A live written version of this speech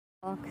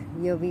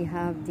Here we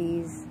have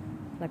these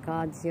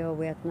placards here: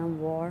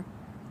 Vietnam War,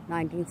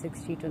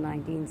 1960 to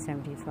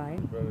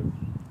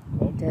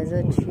 1975.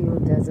 Desert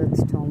Shield, Desert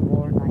Storm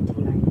War,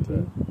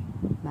 1990,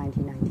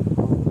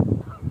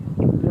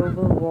 1991.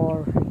 Global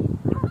War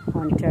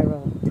on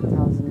Terror,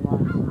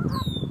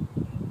 2001.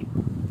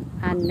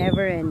 And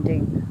never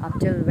ending up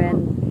till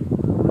when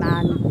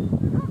man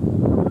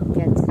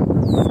gets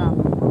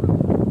some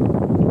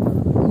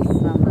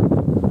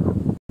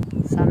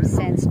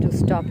sense to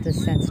stop the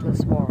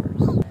senseless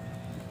wars.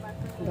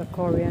 The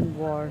Korean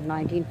War,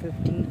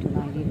 1950 to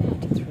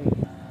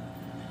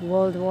 1953.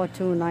 World War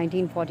II,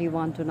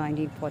 1941 to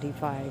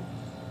 1945.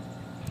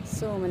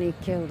 So many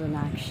killed in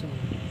action,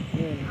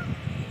 really.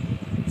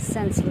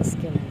 Senseless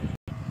killing.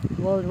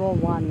 World War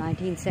I,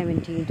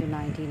 1917 to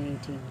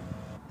 1918.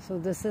 So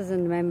this is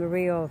in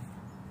memory of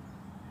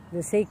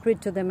the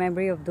sacred to the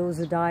memory of those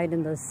who died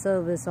in the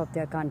service of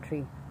their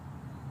country.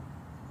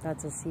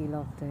 That's a seal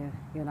of the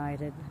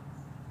United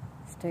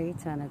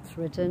States, and it's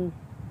written,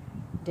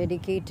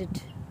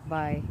 dedicated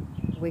by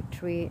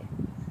Victory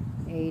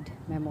Aid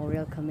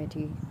Memorial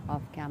Committee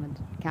of Camden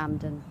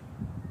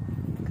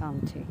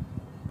County.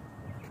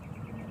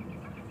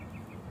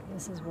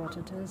 This is what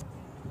it is.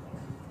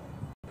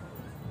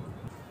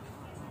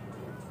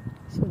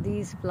 So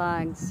these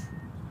flags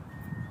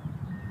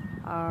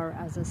are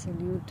as a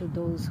salute to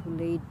those who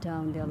laid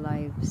down their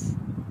lives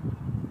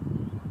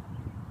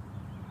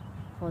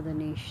for the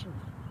nation.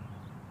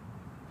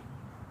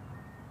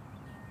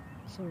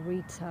 So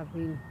wreaths have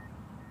been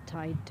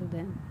tied to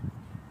them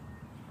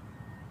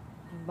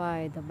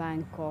by the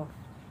bank of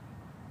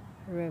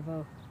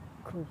River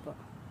Cooper.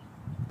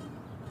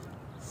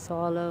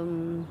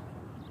 Solemn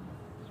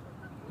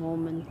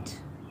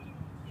moment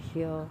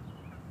here.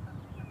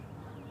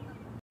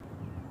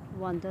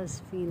 One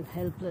does feel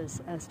helpless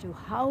as to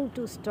how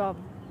to stop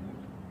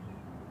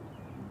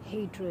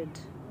hatred,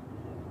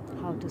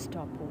 how to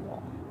stop a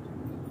war.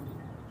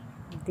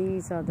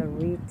 These are the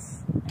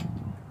wreaths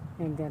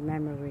in their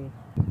memory.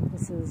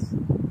 This is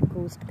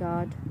Coast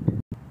Guard,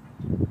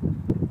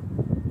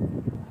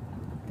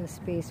 the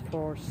Space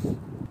Force,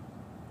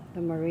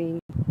 the Marine,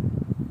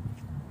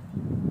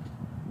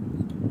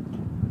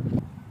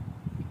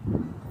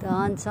 the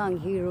unsung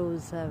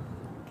heroes have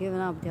given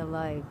up their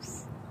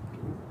lives.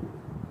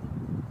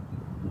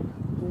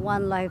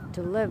 One life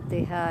to live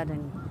they had,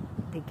 and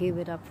they gave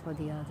it up for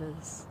the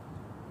others.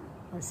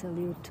 A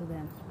salute to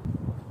them.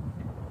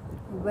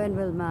 When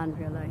will man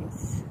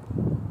realize?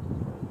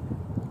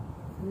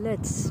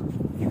 Let's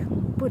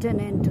put an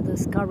end to the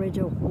scourge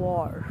of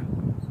war.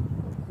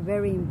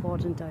 Very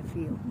important, I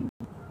feel.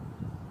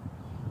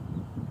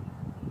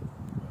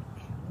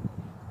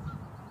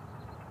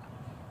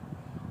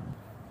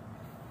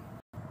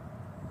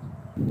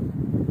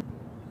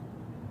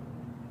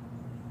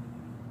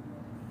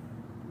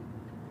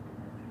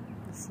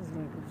 This is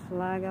like a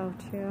flag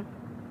out here.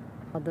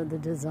 Other the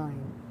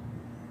design.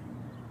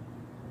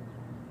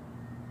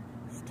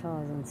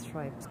 Stars and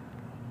stripes.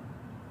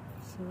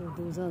 So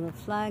those are the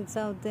flags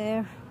out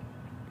there.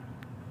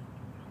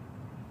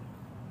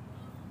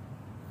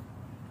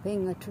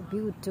 Paying a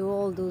tribute to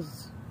all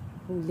those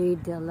who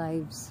laid their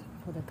lives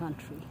for the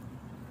country.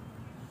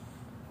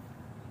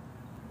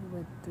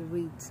 With the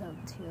wreaths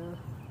out here.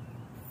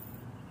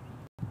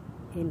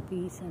 In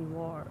peace and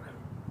war.